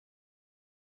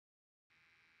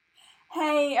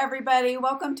Hey, everybody,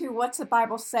 welcome to What's the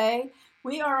Bible Say?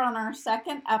 We are on our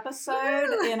second episode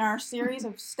Woo! in our series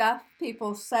of stuff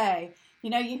people say. You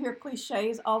know, you hear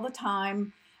cliches all the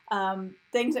time,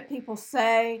 things that people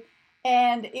say,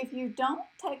 and if you don't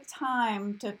take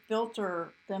time to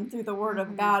filter them through the Word of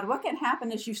Mhm. God, what can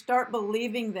happen is you start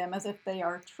believing them as if they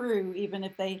are true, even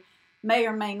if they may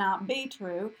or may not be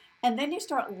true. And then you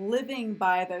start living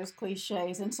by those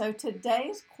cliches. And so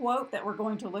today's quote that we're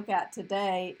going to look at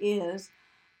today is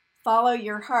follow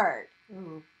your heart.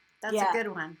 Ooh, that's a Yeah, good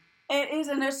one. it is.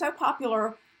 And they're so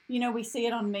popular. You know, we see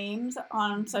it on memes,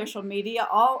 on Mhm. social media,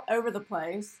 all over the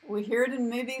place. We hear it in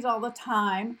movies all the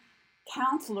time.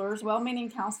 Counselors, well meaning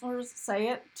counselors, say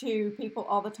it to people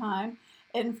all the time.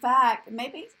 In fact,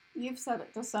 maybe you've said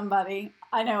it to somebody.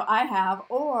 I know I have,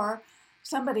 or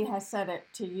somebody has said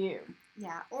it to you.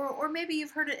 Yeah, or maybe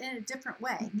you've heard it in a different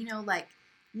way. Like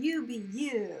you be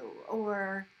you,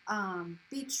 or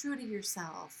be true to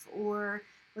yourself, or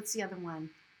what's the other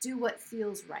one? Do what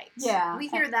feels right. Yeah. We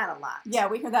hear that a lot. Yeah,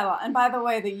 we hear that a lot. And by the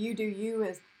way, the you do you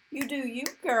is you do you,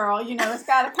 girl. You know, it's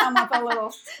got to come with a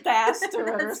little sass to it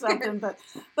or That's good. something.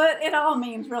 But it all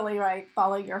means really right.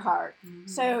 Follow your heart. Mhm.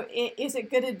 So, is it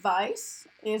good advice?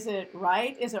 Is it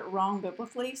right? Is it wrong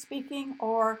biblically speaking?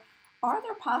 Or are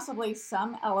there possibly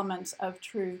some elements of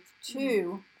truth Mm.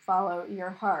 to follow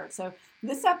your heart? So,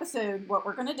 this episode, what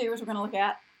we're going to do is we're going to look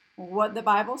at what the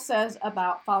Bible says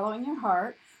about following your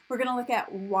heart. We're going to look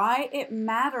at why it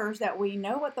matters that we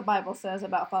know what the Bible says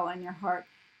about following your heart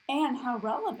and how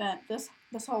relevant this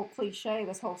whole cliche,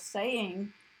 this whole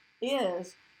saying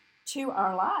is to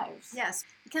our lives. Yes,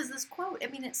 because this quote, I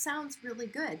mean, it sounds really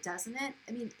good, doesn't it?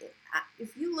 I mean,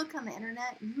 if you look on the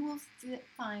internet, you will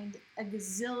find a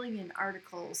gazillion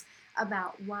articles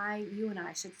about why you and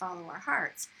I should follow our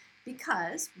hearts.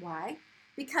 Why?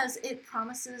 Because it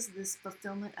promises this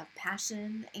fulfillment of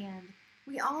passion, and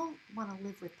we all want to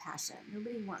live with passion.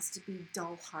 Nobody wants to be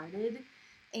dull hearted.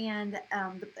 And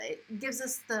it gives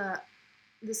us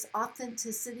this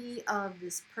authenticity of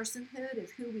this personhood of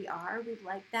who we are. We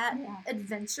like that Yeah.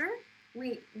 adventure.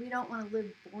 We don't want to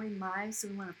live boring lives, so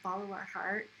we want to follow our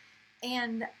heart.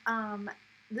 And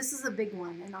this is a big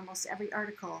one in almost every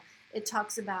article. It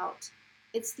talks about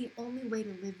it's the only way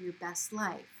to live your best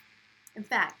life. In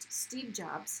fact, Steve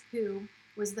Jobs, who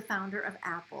was the founder of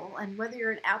Apple, and whether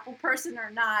you're an Apple person or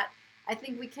not, I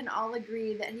think we can all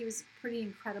agree that he was a pretty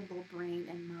incredible brain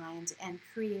and mind and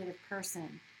creative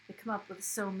person to come up with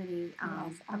so many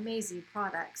Yes. amazing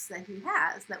products that he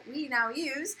has that we now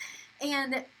use.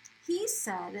 And he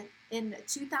said in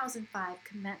 2005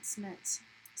 commencement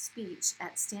speech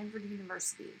at Stanford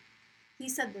University, he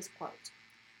said this quote,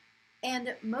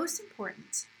 and most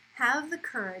important, have the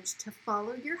courage to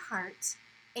follow your heart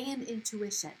and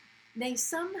intuition. They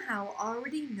somehow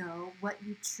already know what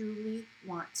you truly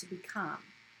want to become.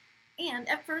 And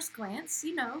at first glance,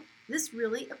 this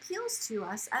really appeals to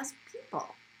us as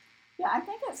people. Yeah, I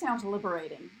think it sounds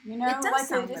liberating. You know, It does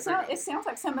sound it liberating. sounds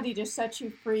like somebody just set you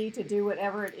free to do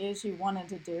whatever it is you wanted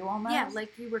to do almost. Yeah,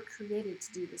 like you were created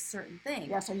to do this certain thing.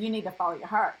 Yeah, so you need to follow your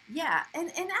heart. Yeah,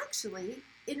 and actually,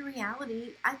 in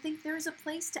reality, I think there's a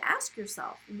place to ask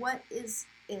yourself, what is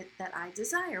it that I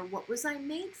desire? What was I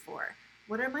made for?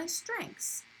 What are my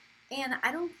strengths? And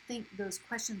I don't think those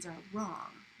questions are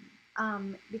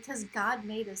wrong, because God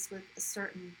made us with a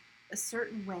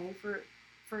certain way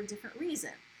for a different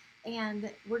reason,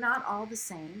 and we're not all the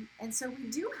same, and so we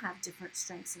do have different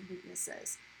strengths and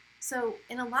weaknesses. So,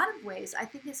 in a lot of ways, I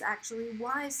think it's actually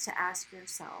wise to ask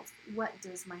yourself, what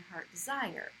does my heart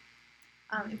desire?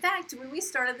 In fact, when we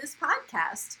started this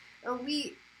podcast,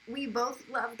 we both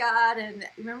love God, and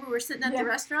remember we were sitting at Yeah. the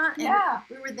restaurant, and Yeah.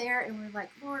 we were there, and we are like,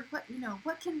 Lord,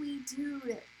 what can we do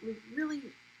that would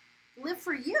really live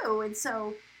for you? And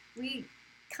so we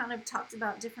kind of talked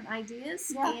about different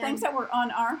ideas. Yeah, And things that were on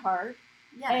our heart.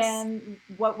 yes, And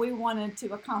what we wanted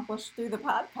to accomplish through the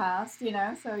podcast, you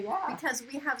know, so yeah. because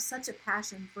we have such a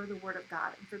passion for the Word of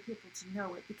God and for people to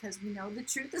know it, because we know the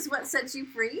truth is what sets you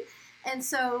free. And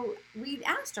so we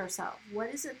asked ourselves, what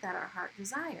is it that our heart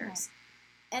desires?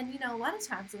 Right. And, a lot of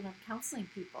times when I'm counseling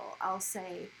people, I'll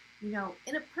say, in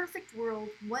a perfect world,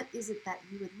 what is it that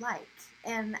you would like?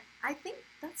 And I think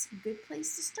that's a good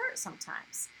place to start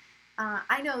sometimes.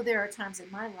 I know there are times in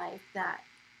my life that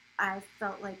I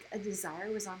felt like a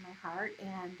desire was on my heart,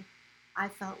 and I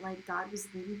felt like God was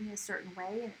leading me a certain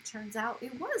way, and it turns out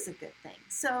it was a good thing.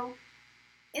 So,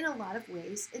 in a lot of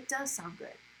ways, it does sound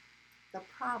good. The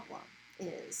problem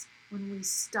is when we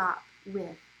stop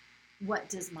with what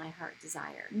does my heart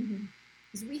desire? Mm-hmm.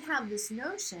 Because we have this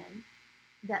notion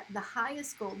that the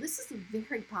highest goal, this is a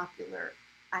very popular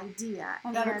idea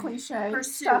Another and cliche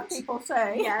pursuit. stuff people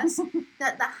say. Yes,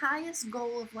 that the highest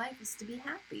goal of life is to be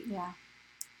happy. Yeah.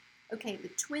 Okay, the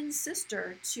twin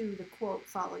sister to the quote,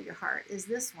 follow your heart, is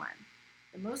this one.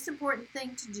 The most important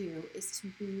thing to do is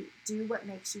to do what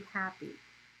makes you happy.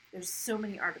 There's so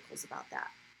many articles about that.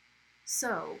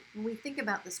 So when we think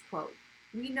about this quote,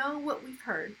 we know what we've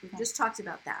heard. We've just talked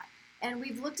about that. And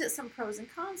we've looked at some pros and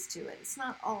cons to it. It's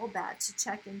not all bad to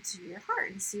check into your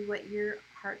heart and see what your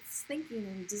heart's thinking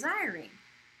and desiring.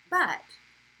 But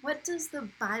what does the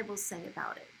Bible say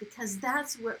about it? Because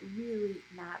that's what really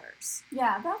matters.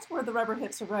 Yeah, that's where the rubber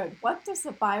hits the road. What does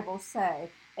the Bible say?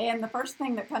 And the first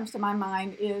thing that comes to my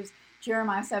mind is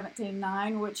Jeremiah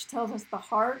 17:9, which tells us the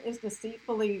heart is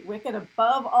deceitfully wicked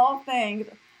above all things,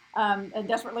 and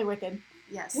desperately wicked.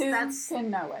 Yes, Who can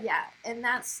know it? Yeah, and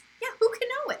that's, who can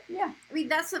know it? Yeah. I mean,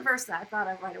 that's the verse that I thought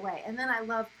of right away. And then I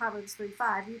love Proverbs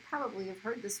 3:5. You probably have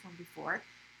heard this one before.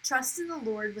 Trust in the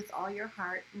Lord with all your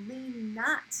heart. Lean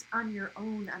not on your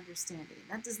own understanding.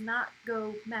 That does not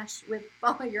go mesh with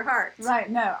follow your heart. Right,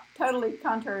 no, totally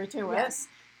contrary to it. Yes.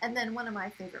 And then one of my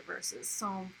favorite verses,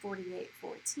 Psalm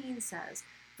 48:14 says,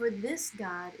 for this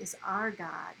God is our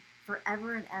God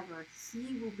forever and ever.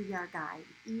 He will be our guide,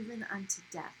 even unto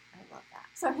death. I love that.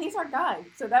 So he's our guide.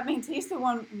 So that means he's the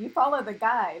one, you follow the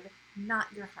guide. Not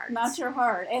your heart. Not your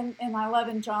heart. And I love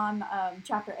in John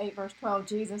chapter 8, verse 12,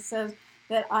 Jesus says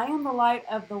that I am the light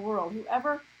of the world.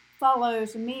 Whoever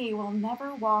follows me will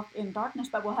never walk in darkness,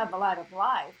 but will have the light of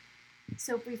life.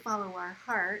 So if we follow our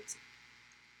heart,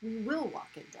 we will walk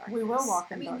in darkness. We will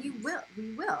walk in darkness.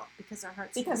 We will, because our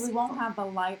heart's because deceitful. we won't have the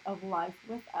light of life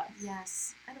with us.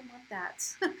 Yes, I don't want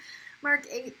that. Mark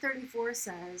 8:34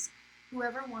 says,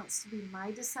 whoever wants to be my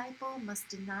disciple must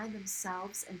deny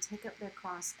themselves and take up their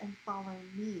cross and follow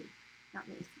me. Not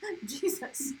me,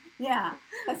 Jesus. Yeah,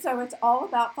 and so it's all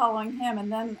about following him.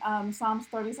 And then Psalms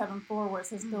 37:4, where it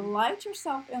says, delight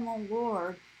yourself in the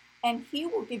Lord, and he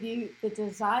will give you the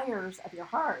desires of your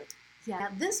heart. Yeah,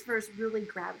 this verse really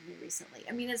grabbed me recently.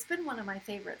 I mean, it's been one of my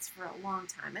favorites for a long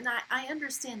time. And I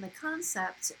understand the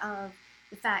concept of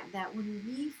the fact that when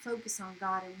we focus on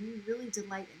God and we really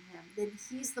delight in him, then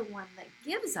he's the one that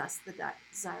gives us the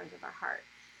desires of our heart.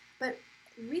 But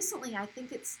recently, I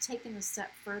think it's taken a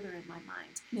step further in my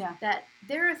mind. Yeah. That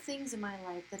there are things in my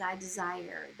life that I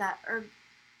desire that are,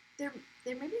 they're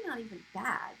maybe not even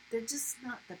bad. They're just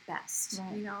not the best,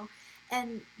 right. you know?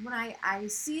 And when I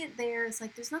see it there, it's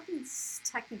like there's nothing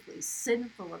technically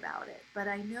sinful about it, but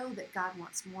I know that God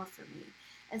wants more for me.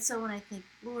 And so when I think,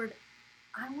 Lord,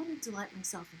 I want to delight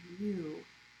myself in you,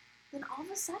 then all of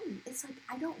a sudden it's like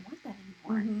I don't want that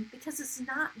anymore because it's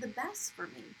not the best for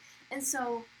me. And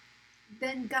so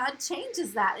then God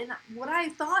changes that. And what I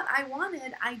thought I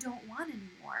wanted, I don't want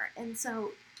anymore. And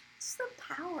so just the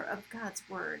power of God's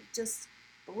word just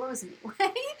blows me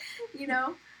away, you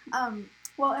know?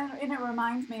 Well, and it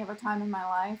reminds me of a time in my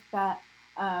life that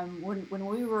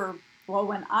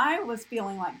when I was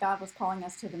feeling like God was calling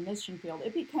us to the mission field,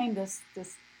 it became this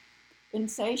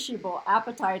insatiable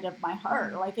appetite of my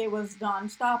heart. Like it was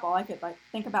nonstop. All I could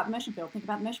think about the mission field.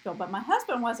 But my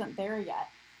husband wasn't there yet.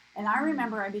 And I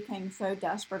remember I became so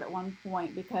desperate at one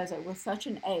point because it was such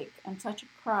an ache and such a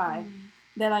cry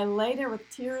that I lay there with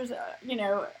tears,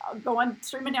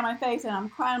 streaming down my face, and I'm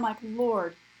crying. I'm like,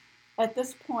 Lord, at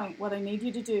this point, what I need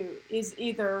you to do is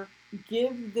either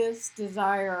give this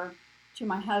desire to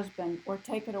my husband or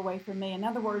take it away from me. In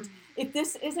other words, if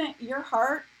this isn't your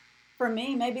heart for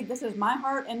me, maybe this is my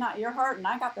heart and not your heart, and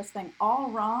I got this thing all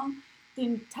wrong,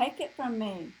 then take it from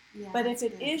me. Yeah, but if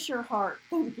it is your heart,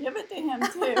 then give it to him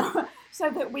too, so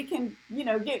that we can,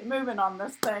 get moving on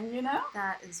this thing,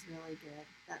 That is really good.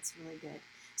 That's really good.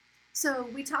 So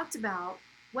we talked about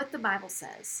what the Bible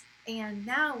says. And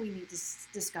now we need to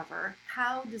discover,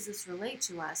 how does this relate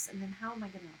to us? And then how am I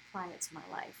going to apply it to my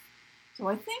life? So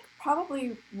I think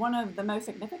probably one of the most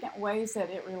significant ways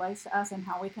that it relates to us and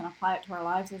how we can apply it to our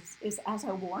lives is as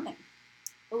a warning.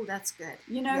 Oh, that's good.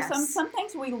 Yes. Some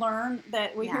things we learn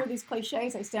that we hear these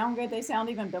cliches, they sound good, they sound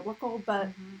even biblical, but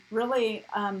really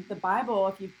the Bible,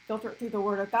 if you filter it through the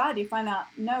Word of God, you find out,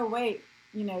 no, wait,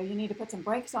 you need to put some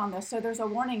brakes on this. So there's a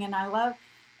warning, and I love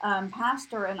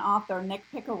pastor and author Nick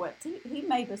Pickowitz. He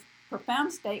made this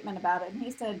profound statement about it, and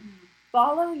he said,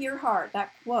 follow your heart.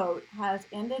 That quote has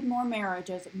ended more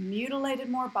marriages, mutilated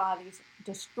more bodies,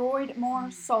 destroyed more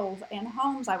souls and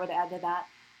homes, I would add to that,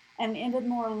 and ended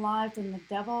more lives than the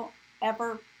devil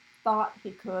ever thought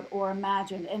he could or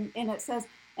imagined. And it says,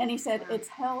 and he said, it's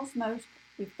hell's most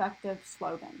effective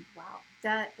slogan. Wow.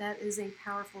 That is a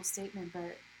powerful statement,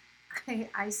 but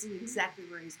I see exactly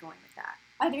where he's going with that.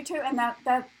 I do too, and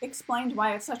that explains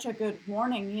why it's such a good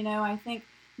warning. I think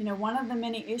one of the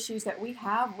many issues that we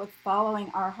have with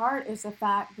following our heart is the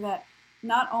fact that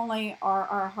not only are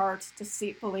our hearts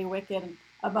deceitfully wicked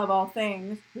above all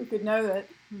things, who could know it,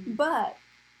 but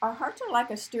our hearts are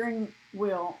like a steering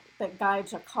wheel that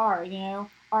guides a car.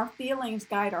 Our feelings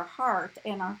guide our heart,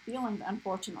 and our feelings,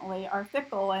 unfortunately, are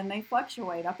fickle and they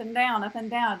fluctuate up and down, up and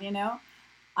down.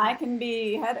 I can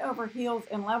be head over heels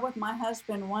in love with my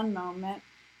husband one moment,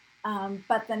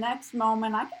 but the next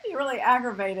moment I can be really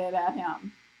aggravated at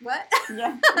him. What?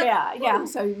 Yeah.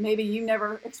 So maybe you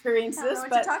never experienced this,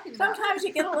 but sometimes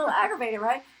you get a little aggravated,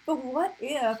 right? But what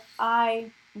if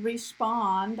I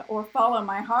respond or follow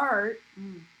my heart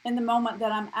in the moment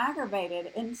that I'm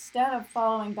aggravated instead of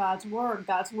following God's word,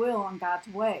 God's will, and God's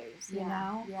ways, you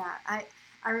know? Yeah.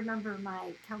 I remember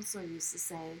my counselor used to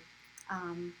say,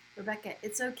 Rebecca,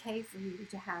 it's okay for you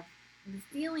to have the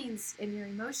feelings and your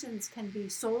emotions can be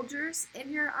soldiers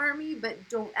in your army, but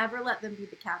don't ever let them be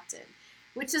the captain.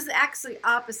 Which is actually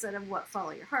opposite of what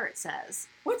Follow Your Heart says.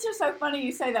 Which is so funny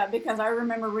you say that, because I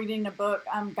remember reading a book,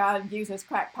 God Uses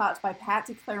Crackpots, by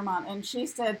Patsy Clairmont, and she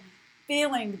said,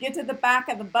 feelings, get to the back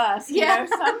of the bus.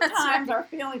 Sometimes our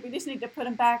feelings, we just need to put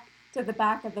them back to the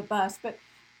back of the bus. But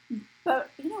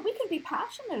we can be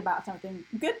passionate about something,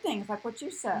 good things like what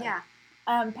you said. Yeah.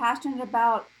 Passionate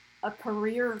about a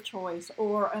career choice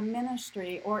or a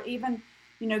ministry or even,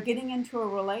 getting into a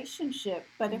relationship.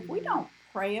 But if we don't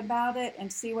pray about it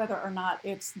and see whether or not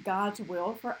it's God's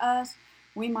will for us,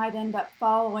 we might end up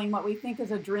following what we think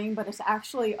is a dream, but it's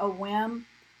actually a whim.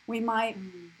 We might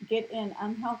get in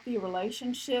unhealthy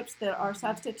relationships that are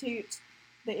substitutes,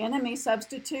 the enemy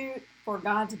substitute for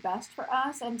God's best for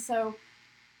us. And so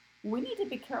we need to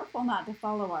be careful not to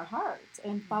follow our hearts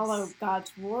and follow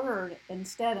God's word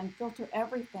instead, and filter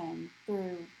everything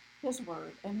through his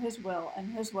word and his will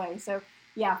and his way. So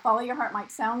yeah, follow your heart might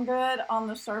sound good on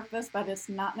the surface, but it's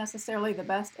not necessarily the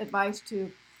best advice to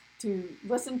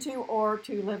listen to or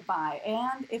to live by.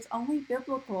 And it's only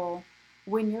biblical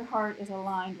when your heart is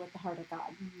aligned with the heart of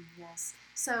God. Yes.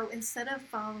 So instead of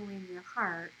following your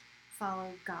heart,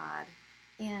 follow God.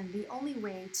 And the only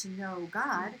way to know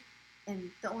God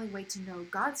and the only way to know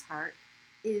God's heart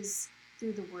is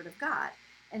through the Word of God.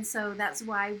 And so that's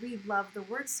why we love the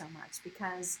Word so much,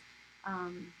 because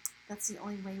that's the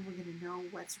only way we're going to know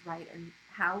what's right and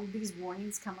how these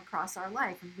warnings come across our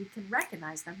life, and we can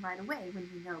recognize them right away when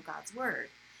we know God's word.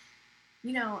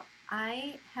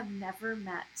 I have never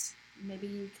met, maybe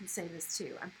you can say this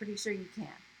too, I'm pretty sure you can.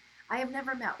 I have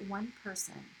never met one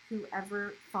person who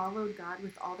ever followed God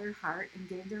with all their heart and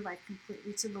gave their life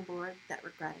completely to the Lord that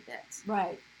regretted it.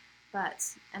 Right.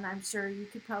 But, and I'm sure you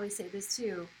could probably say this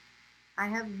too, I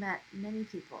have met many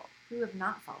people who have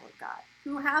not followed God,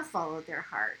 who have followed their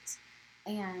heart,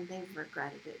 and they've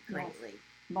regretted it greatly.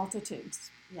 Yes. Multitudes.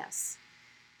 Yes.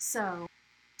 So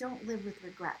don't live with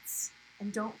regrets,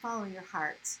 and don't follow your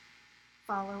heart.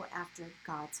 Follow after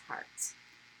God's heart.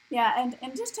 Yeah,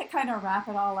 and just to kind of wrap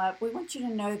it all up, we want you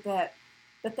to know that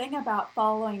the thing about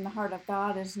following the heart of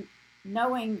God is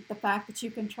knowing the fact that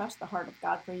you can trust the heart of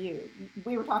God for you.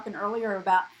 We were talking earlier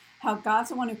about how God's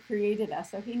the one who created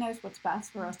us, so he knows what's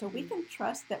best for us. So we can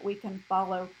trust that we can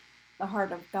follow the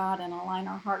heart of God and align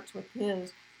our hearts with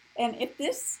his. And if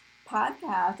this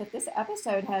podcast, if this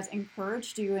episode has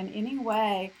encouraged you in any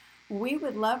way, we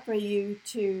would love for you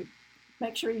to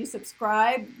make sure you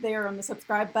subscribe there on the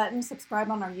subscribe button, subscribe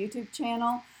on our YouTube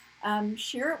channel,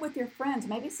 share it with your friends.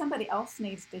 Maybe somebody else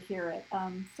needs to hear it.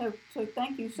 So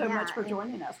thank you so much for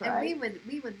joining us. Right? And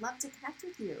we would love to connect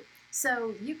with you.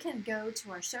 So you can go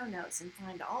to our show notes and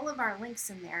find all of our links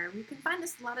in there. You can find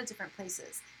us a lot of different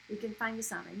places. You can find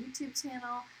us on our YouTube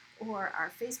channel or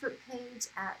our Facebook page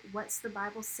at What's the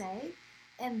Bible Say.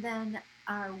 And then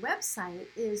our website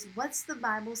is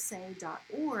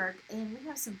what'sthebiblesay.org, and we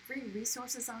have some free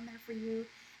resources on there for you.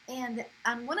 And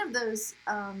on one of those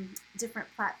different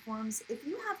platforms, if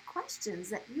you have questions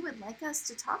that you would like us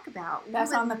to talk about,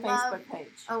 that's on the Facebook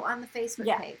page. Oh, on the Facebook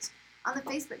page. On the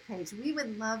Facebook page, we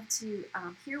would love to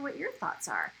hear what your thoughts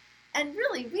are. And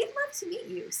really, we'd love to meet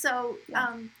you. So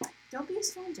don't be a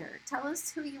stranger. Tell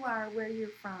us who you are, where you're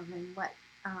from, and what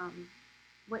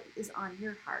is on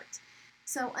your heart.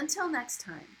 So until next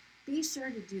time, be sure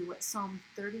to do what Psalm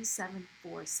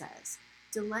 37:4 says.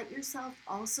 Delight yourself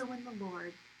also in the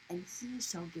Lord, and he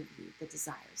shall give you the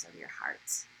desires of your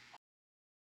heart.